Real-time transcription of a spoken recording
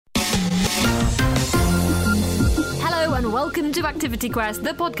and welcome to Activity Quest,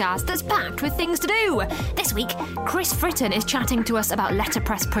 the podcast that's packed with things to do. This week, Chris Fritton is chatting to us about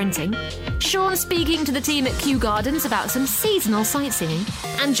letterpress printing, Sean speaking to the team at Kew Gardens about some seasonal sightseeing,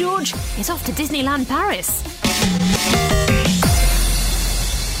 and George is off to Disneyland Paris.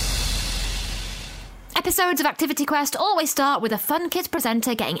 Episodes of Activity Quest always start with a Fun Kids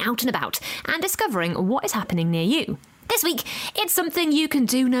presenter getting out and about and discovering what is happening near you. This week, it's something you can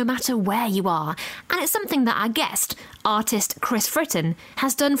do no matter where you are, and it's something that our guest, artist Chris Fritton,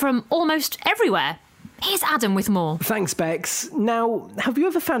 has done from almost everywhere. Here's Adam with more. Thanks, Bex. Now, have you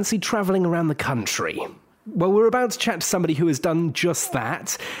ever fancied travelling around the country? Well, we're about to chat to somebody who has done just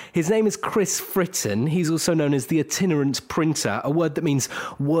that. His name is Chris Fritton. He's also known as the itinerant printer, a word that means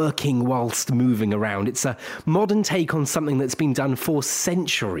working whilst moving around. It's a modern take on something that's been done for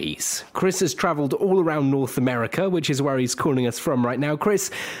centuries. Chris has travelled all around North America, which is where he's calling us from right now. Chris,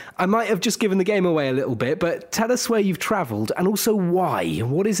 I might have just given the game away a little bit, but tell us where you've travelled and also why.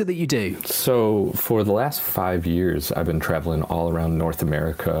 What is it that you do? So for the last 5 years, I've been traveling all around North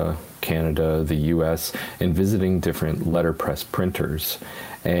America, Canada, the US, and visiting different letterpress printers.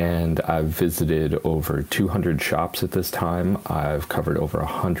 And I've visited over 200 shops at this time. I've covered over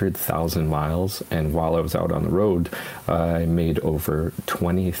 100,000 miles. And while I was out on the road, I made over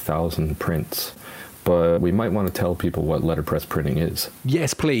 20,000 prints. But we might want to tell people what letterpress printing is.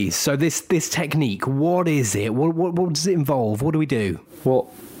 Yes, please. So this technique, what is it? What does it involve? What do we do?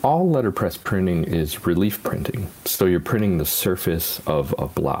 Well, all letterpress printing is relief printing. So you're printing the surface of a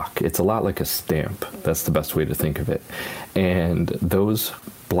block. It's a lot like a stamp. That's the best way to think of it. And those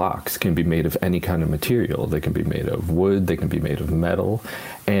blocks can be made of any kind of material. They can be made of wood, they can be made of metal,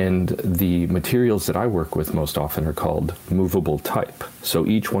 and the materials that I work with most often are called movable type. So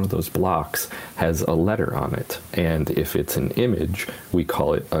each one of those blocks has a letter on it, and if it's an image, we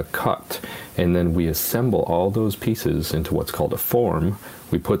call it a cut. And then we assemble all those pieces into what's called a form.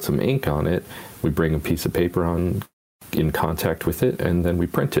 We put some ink on it, we bring a piece of paper on in contact with it, and then we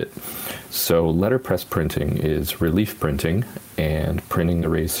print it. So letterpress printing is relief printing and printing the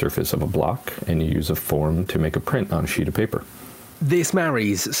raised surface of a block, and you use a form to make a print on a sheet of paper. This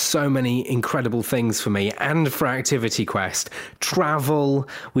marries so many incredible things for me and for Activity Quest. Travel,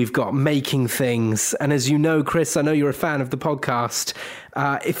 we've got making things, and as you know, Chris, I know you're a fan of the podcast.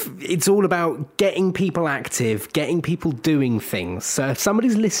 If it's all about getting people active, getting people doing things. So if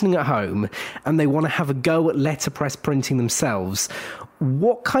somebody's listening at home and they want to have a go at letterpress printing themselves,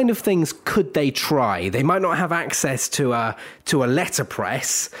 what kind of things could they try? They might not have access to a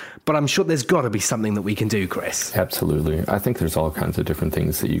letterpress, but I'm sure there's got to be something that we can do, Chris. Absolutely. I think there's all kinds of different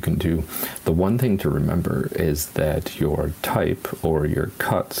things that you can do. The one thing to remember is that your type or your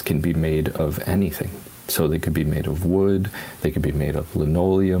cuts can be made of anything. So they could be made of wood, they could be made of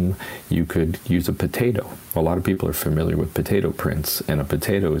linoleum, you could use a potato. A lot of people are familiar with potato prints, and a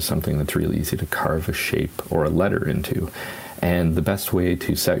potato is something that's really easy to carve a shape or a letter into. And the best way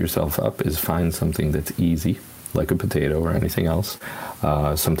to set yourself up is find something that's easy, like a potato or anything else.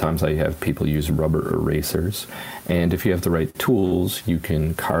 Sometimes I have people use rubber erasers. And if you have the right tools, you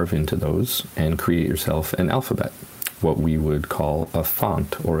can carve into those and create yourself an alphabet, what we would call a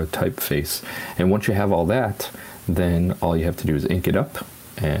font or a typeface. And once you have all that, then all you have to do is ink it up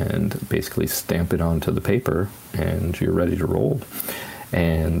and basically stamp it onto the paper, and you're ready to roll.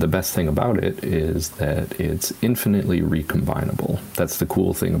 And the best thing about it is that it's infinitely recombinable. That's the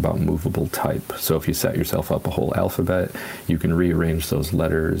cool thing about movable type. So if you set yourself up a whole alphabet, you can rearrange those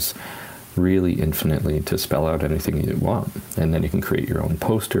letters really infinitely to spell out anything you want. And then you can create your own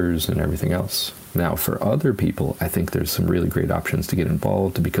posters and everything else. Now, for other people, I think there's some really great options to get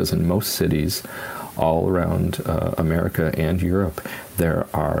involved, because in most cities all around America and Europe, there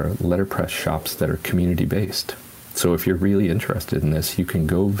are letterpress shops that are community-based. So if you're really interested in this, you can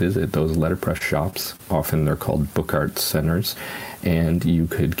go visit those letterpress shops. Often they're called book art centers, and you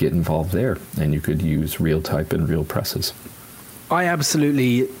could get involved there, and you could use real type and real presses. I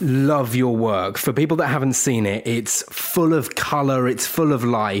absolutely love your work. For people that haven't seen it, it's full of colour, it's full of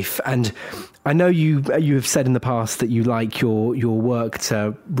life, and I know you have said in the past that you like your work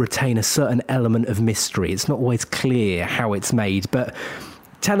to retain a certain element of mystery. It's not always clear how it's made, but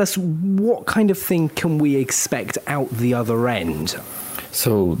tell us, what kind of thing can we expect out the other end?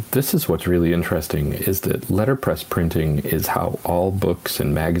 So this is what's really interesting, is that letterpress printing is how all books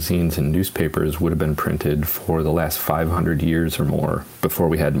and magazines and newspapers would have been printed for the last 500 years or more before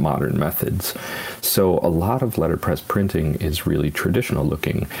we had modern methods. So a lot of letterpress printing is really traditional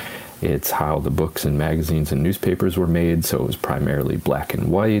looking. It's how the books and magazines and newspapers were made, so it was primarily black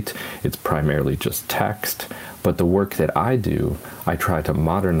and white. It's primarily just text. But the work that I do, I try to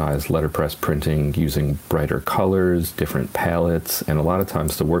modernize letterpress printing using brighter colors, different palettes, and a lot of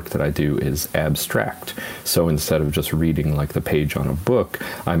times the work that I do is abstract. So instead of just reading like the page on a book,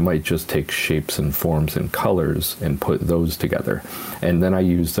 I might just take shapes and forms and colors and put those together. And then I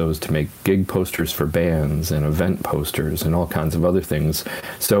use those to make gig posters for bands and event posters and all kinds of other things.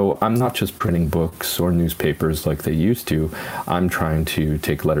 So I'm not just printing books or newspapers like they used to. I'm trying to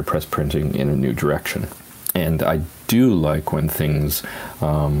take letterpress printing in a new direction. And I do like when things,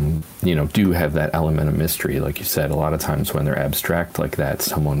 do have that element of mystery. Like you said, a lot of times when they're abstract like that,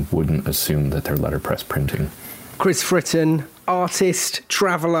 someone wouldn't assume that they're letterpress printing. Chris Fritton, artist,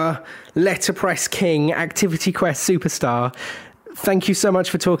 traveller, letterpress king, Activity Quest superstar. Thank you so much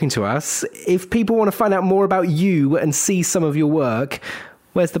for talking to us. If people want to find out more about you and see some of your work,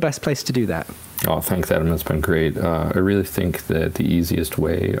 where's the best place to do that? Oh, thanks, Adam. It's been great. I really think that the easiest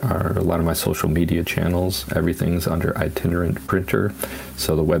way are a lot of my social media channels. Everything's under Itinerant Printer.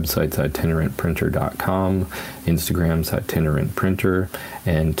 So the website's itinerantprinter.com, Instagram's Itinerant Printer,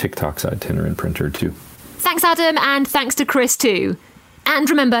 and TikTok's Itinerant Printer too. Thanks, Adam, and thanks to Chris too. And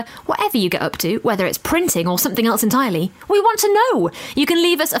remember, whatever you get up to, whether it's printing or something else entirely, we want to know. You can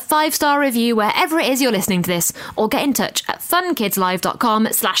leave us a 5-star review wherever it is you're listening to this, or get in touch at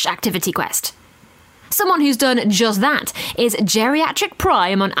funkidslive.com/activityquest. Someone who's done just that is Geriatric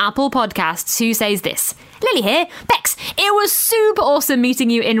Prime on Apple Podcasts, who says this. Lily here. Bex, it was super awesome meeting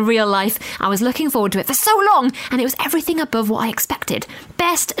you in real life. I was looking forward to it for so long, and it was everything above what I expected.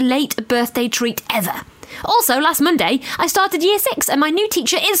 Best late birthday treat ever. Also, last Monday, I started Year 6 and my new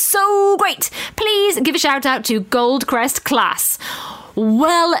teacher is so great. Please give a shout out to Goldcrest class.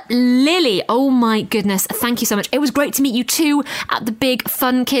 Well, Lily, oh my goodness, thank you so much. It was great to meet you too at the big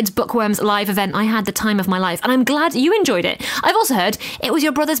Fun Kids Bookworms live event. I had the time of my life and I'm glad you enjoyed it. I've also heard it was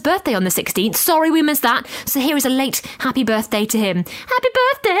your brother's birthday on the 16th. Sorry we missed that. So here is a late happy birthday to him. Happy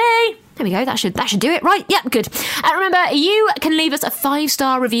birthday! There we go, that should do it, right? Yep, good. Remember, you can leave us a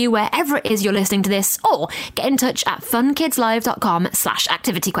 5-star review wherever it is you're listening to this, or get in touch at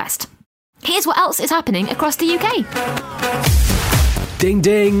funkidslive.com/activityquest. Here's what else is happening across the UK. Ding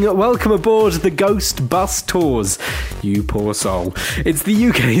ding! Welcome aboard the Ghost Bus Tours, you poor soul. It's the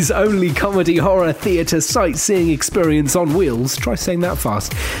UK's only comedy horror theatre sightseeing experience on wheels. Try saying that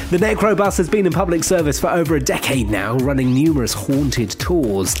fast. The Necro Bus has been in public service for over a decade now, running numerous haunted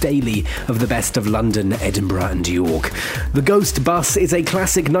tours daily of the best of London, Edinburgh and York. The Ghost Bus is a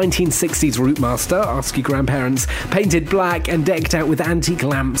classic 1960s Routemaster, ask your grandparents, painted black and decked out with antique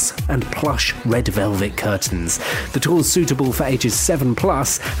lamps and plush red velvet curtains. The tour's suitable for ages 7+,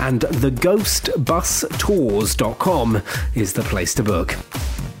 and theghostbustours.com is the place to book.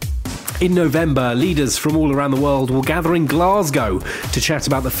 In November, leaders from all around the world will gather in Glasgow to chat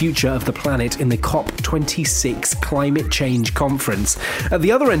about the future of the planet in the COP26 Climate Change Conference. At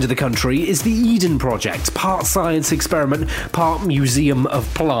the other end of the country is the Eden Project, part science experiment, part museum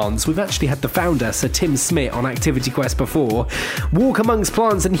of plants. We've actually had the founder, Sir Tim Smith, on Activity Quest before. Walk amongst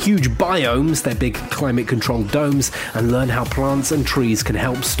plants in huge biomes, they're big climate-controlled domes, and learn how plants and trees can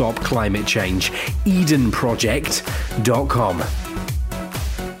help stop climate change. EdenProject.com.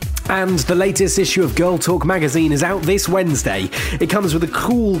 And the latest issue of Girl Talk magazine is out this Wednesday. It comes with a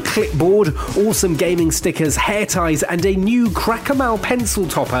cool clipboard, awesome gaming stickers, hair ties, and a new Crackermal pencil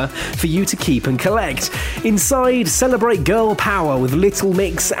topper for you to keep and collect. Inside, celebrate girl power with Little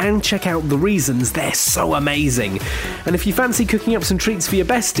Mix and check out the reasons they're so amazing. And if you fancy cooking up some treats for your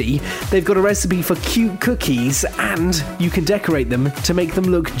bestie, they've got a recipe for cute cookies and you can decorate them to make them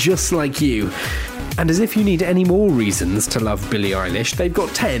look just like you. And as if you need any more reasons to love Billie Eilish, they've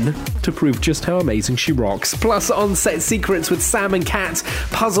got 10 to prove just how amazing she rocks. Plus on-set secrets with Sam and Kat,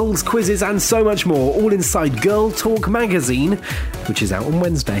 puzzles, quizzes and so much more, all inside Girl Talk magazine, which is out on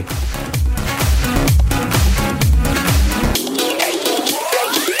Wednesday.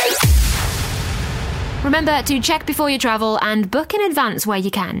 Remember to check before you travel and book in advance where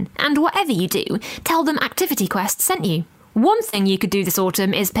you can. And whatever you do, tell them Activity Quest sent you. One thing you could do this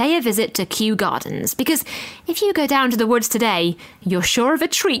autumn is pay a visit to Kew Gardens, because if you go down to the woods today, you're sure of a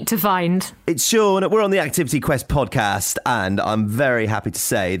treat to find. It's Sean, we're on the Activity Quest podcast, and I'm very happy to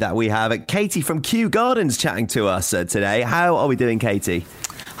say that we have Katie from Kew Gardens chatting to us today. How are we doing, Katie?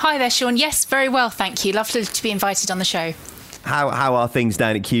 Hi there, Sean. Yes, very well, thank you. Lovely to be invited on the show. How are things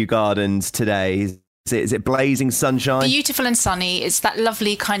down at Kew Gardens today? Is it blazing sunshine? Beautiful and sunny. It's that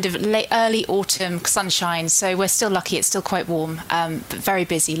lovely kind of early autumn sunshine. So we're still lucky. It's still quite warm, but very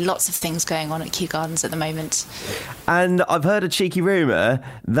busy. Lots of things going on at Kew Gardens at the moment. And I've heard a cheeky rumour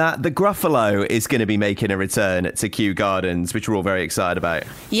that the Gruffalo is going to be making a return to Kew Gardens, which we're all very excited about.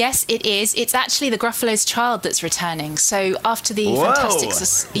 Yes, it is. It's actually the Gruffalo's child that's returning. So after the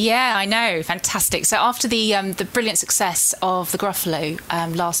fantastic. So after the brilliant success of the Gruffalo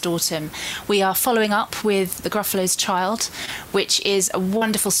last autumn, we are following up with the Gruffalo's child, which is a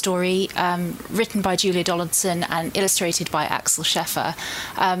wonderful story written by Julia Dollandson and illustrated by Axel Scheffer,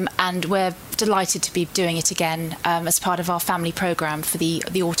 and we're delighted to be doing it again as part of our family programme for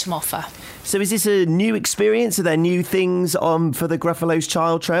the autumn offer. So is this a new experience? Are there new things for the Gruffalo's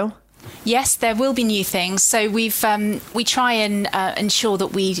Child Trail? Yes, there will be new things. So we try and ensure that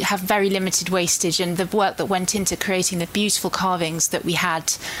we have very limited wastage, and the work that went into creating the beautiful carvings that we had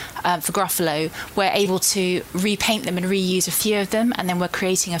for Gruffalo, we're able to repaint them and reuse a few of them, and then we're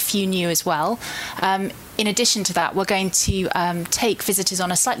creating a few new as well. In addition to that, we're going to take visitors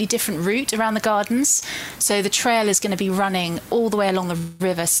on a slightly different route around the gardens. So the trail is going to be running all the way along the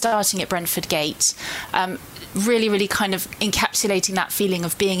river, starting at Brentford Gate, really, really kind of encapsulating that feeling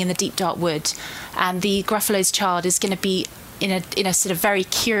of being in the deep, dark wood. And the Gruffalo's child is going to be in a sort of very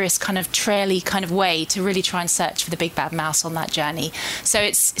curious kind of traily kind of way to really try and search for the big bad mouse on that journey. So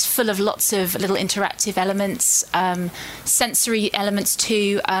it's full of lots of little interactive elements, sensory elements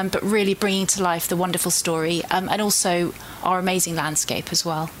too, but really bringing to life the wonderful story, and also our amazing landscape as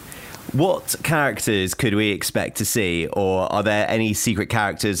well. What characters could we expect to see, or are there any secret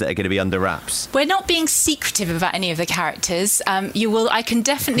characters that are going to be under wraps? We're not being secretive about any of the characters. I can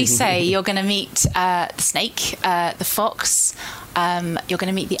definitely say you're going to meet the snake, the fox, you're going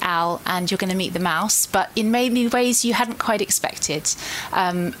to meet the owl, and you're going to meet the mouse, but in maybe ways you hadn't quite expected.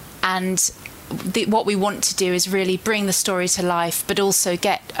 What we want to do is really bring the story to life, but also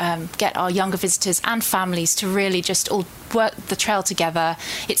get our younger visitors and families to really just all work the trail together.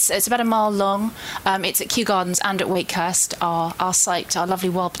 It's about a mile long. It's at Kew Gardens and at Wakehurst, our site, our lovely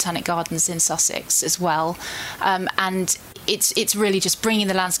Wild Botanic Gardens in Sussex as well. And it's really just bringing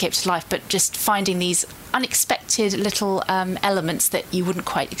the landscape to life, but just finding these unexpected little elements that you wouldn't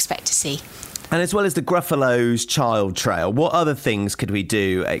quite expect to see. And as well as the Gruffalo's Child Trail, what other things could we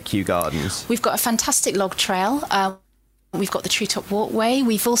do at Kew Gardens? We've got a fantastic log trail. We've got the Treetop Walkway.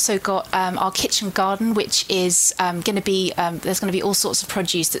 We've also got our kitchen garden, which is going to be, there's going to be all sorts of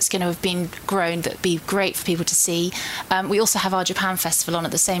produce that's going to have been grown that'd be great for people to see. We also have our Japan Festival on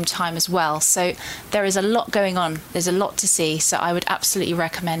at the same time as well. So there is a lot going on. There's a lot to see. So I would absolutely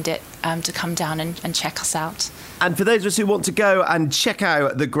recommend it to come down and check us out. And for those of us who want to go and check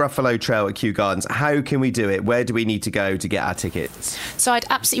out the Gruffalo Trail at Kew Gardens, how can we do it? Where do we need to go to get our tickets? So I'd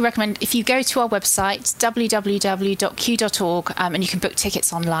absolutely recommend, if you go to our website, www.kew.org, and you can book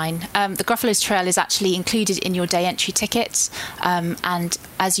tickets online. The Gruffalo's Trail is actually included in your day entry tickets. And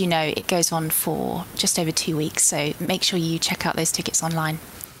as you know, it goes on for just over 2 weeks. So make sure you check out those tickets online.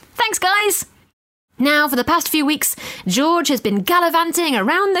 Thanks, guys! Now, for the past few weeks, George has been gallivanting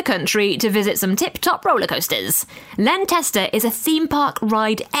around the country to visit some tip-top roller coasters. Len Tester is a theme park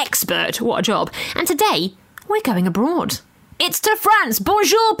ride expert. What a job. And today, we're going abroad. It's to France,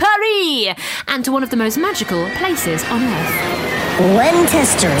 bonjour Paris, and to one of the most magical places on earth. Len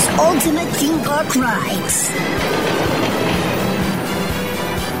Tester's ultimate theme park rides.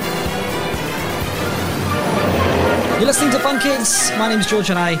 You're listening to Fun Kids. My name's George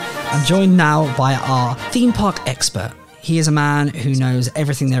and I'm joined now by our theme park expert. He is a man who knows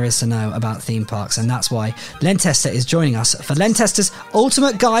everything there is to know about theme parks, and that's why Len Tester is joining us for Len Tester's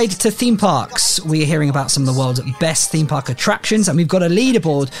Ultimate Guide to Theme Parks. We are hearing about some of the world's best theme park attractions, and we've got a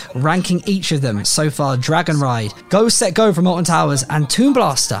leaderboard ranking each of them. So far, Dragon Ride, Go Set Go from Alton Towers, and Toon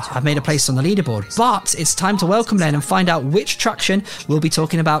Blaster have made a place on the leaderboard. But it's time to welcome Len and find out which attraction we'll be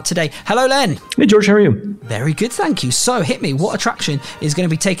talking about today. Hello, Len. Hey, George, how are you? Very good, thank you. So, hit me. What attraction is going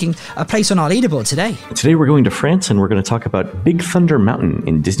to be taking a place on our leaderboard today? Today we're going to France, and we're going to talk about Big Thunder Mountain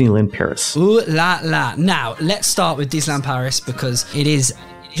in Disneyland Paris. Ooh la la. Now, let's start with Disneyland Paris because it is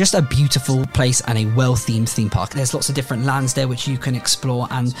just a beautiful place and a well-themed theme park. There's lots of different lands there which you can explore,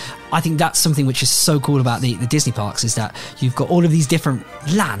 and I think that's something which is so cool about the Disney parks, is that you've got all of these different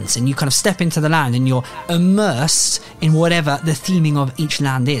lands and you kind of step into the land and you're immersed in whatever the theming of each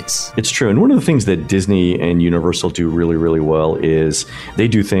land is. It's true, and one of the things that Disney and Universal do really, really well is they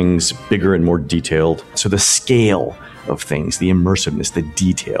do things bigger and more detailed. So the scale of things, the immersiveness, the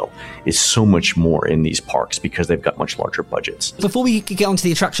detail is so much more in these parks because they've got much larger budgets. Before we get onto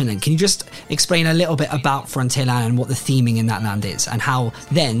the attraction then, can you just explain a little bit about Frontierland and what the theming in that land is and how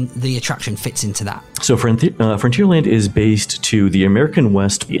then the attraction fits into that? So Frontierland is based to the American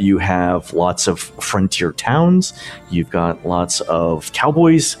West. You have lots of frontier towns. You've got lots of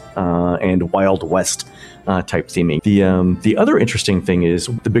cowboys and Wild West type theming. The other interesting thing is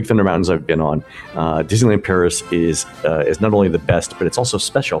the Big Thunder Mountains I've been on. Disneyland Paris is not only the best, but it's also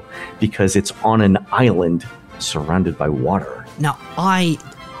special because it's on an island surrounded by water. Now, I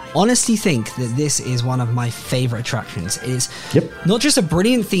honestly think that this is one of my favorite attractions. It is not just a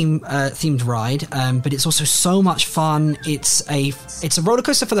brilliant themed ride, but it's also so much fun. It's a roller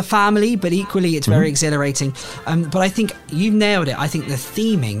coaster for the family, but equally it's very exhilarating. But I think you've nailed it. I think the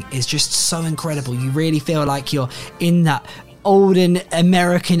theming is just so incredible. You really feel like you're in that olden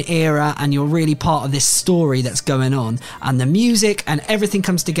American era and you're really part of this story that's going on, and the music and everything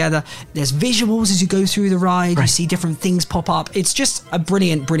comes together. There's visuals as you go through the ride. You see different things pop up. It's just a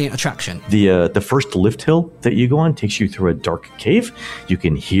brilliant attraction. The first lift hill that you go on takes you through a dark cave. You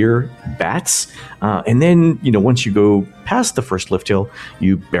can hear bats, and then once you go past the first lift hill,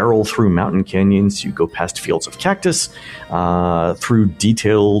 you barrel through mountain canyons. You go past fields of cactus, through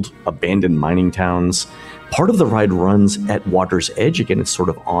detailed abandoned mining towns. Part of the ride runs at water's edge. Again, it's sort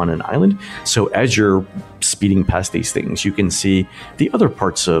of on an island. So as you're speeding past these things, you can see the other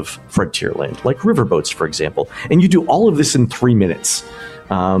parts of Frontierland, like riverboats, for example. And you do all of this in 3 minutes.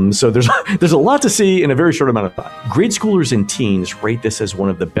 So there's a lot to see in a very short amount of time. Grade schoolers and teens rate this as one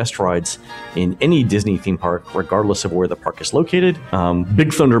of the best rides in any Disney theme park, regardless of where the park is located.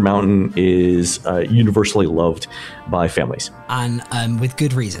 Big Thunder Mountain is universally loved by families. And with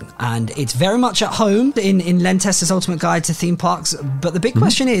good reason. And it's very much at home in Len Tester's Ultimate Guide to Theme Parks. But the big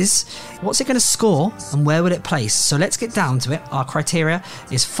question is, what's it going to score and where will it place? So let's get down to it. Our criteria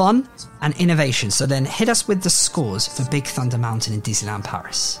is fun and innovation. So then hit us with the scores for Big Thunder Mountain in Disneyland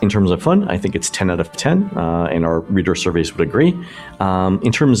Paris. In terms of fun, I think it's 10 out of 10, and our reader surveys would agree.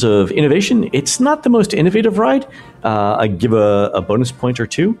 In terms of innovation, it's not the most innovative ride. I give a bonus point or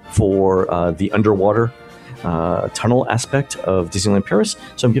two for the underwater tunnel aspect of Disneyland Paris,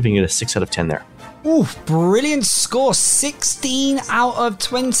 so I'm giving it a 6 out of 10 there. Ooh, brilliant score, 16 out of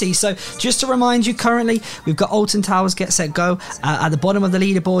 20. So just to remind you, currently we've got Alton Towers Get Set Go at the bottom of the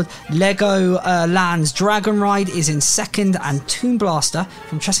leaderboard. Lego Land's Dragon Ride is in second, and Toon Blaster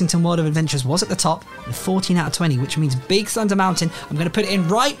from Chessington World of Adventures was at the top with 14 out of 20, which means Big Thunder Mountain, I'm going to put it in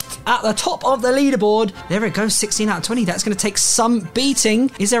right at the top of the leaderboard. There it goes, 16 out of 20. That's going to take some beating.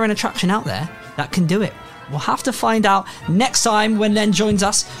 Is there an attraction out there that can do it? We'll have to find out next time when Len joins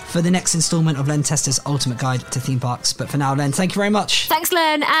us for the next instalment of Len Tester's Ultimate Guide to Theme Parks. But for now, Len, thank you very much. Thanks,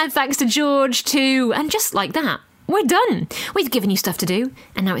 Len, and thanks to George too. And just like that, we're done. We've given you stuff to do,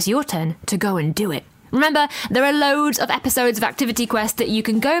 and now it's your turn to go and do it. Remember, there are loads of episodes of Activity Quest that you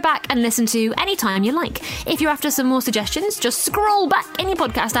can go back and listen to anytime you like. If you're after some more suggestions, just scroll back in your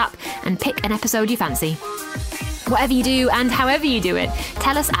podcast app and pick an episode you fancy. Whatever you do and however you do it,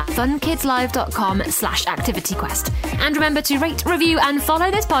 tell us at funkidslive.com/activityquest. And remember to rate, review and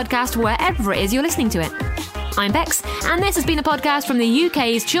follow this podcast wherever it is you're listening to it. I'm Bex, and this has been a podcast from the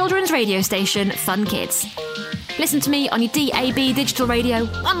UK's children's radio station, Fun Kids. Listen to me on your DAB digital radio,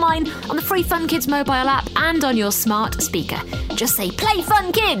 online, on the free Fun Kids mobile app, and on your smart speaker. Just say Play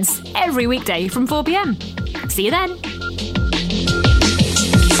Fun Kids every weekday from 4 p.m. See you then.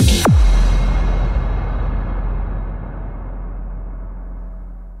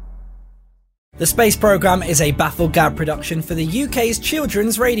 The Space Programme is a Baffled Gab production for the UK's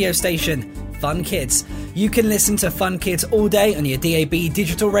children's radio station, Fun Kids. You can listen to Fun Kids all day on your DAB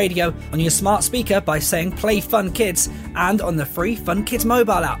digital radio, on your smart speaker by saying Play Fun Kids, and on the free Fun Kids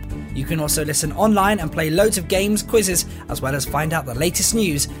mobile app. You can also listen online and play loads of games, quizzes, as well as find out the latest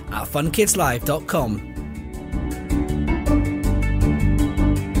news at funkidslive.com.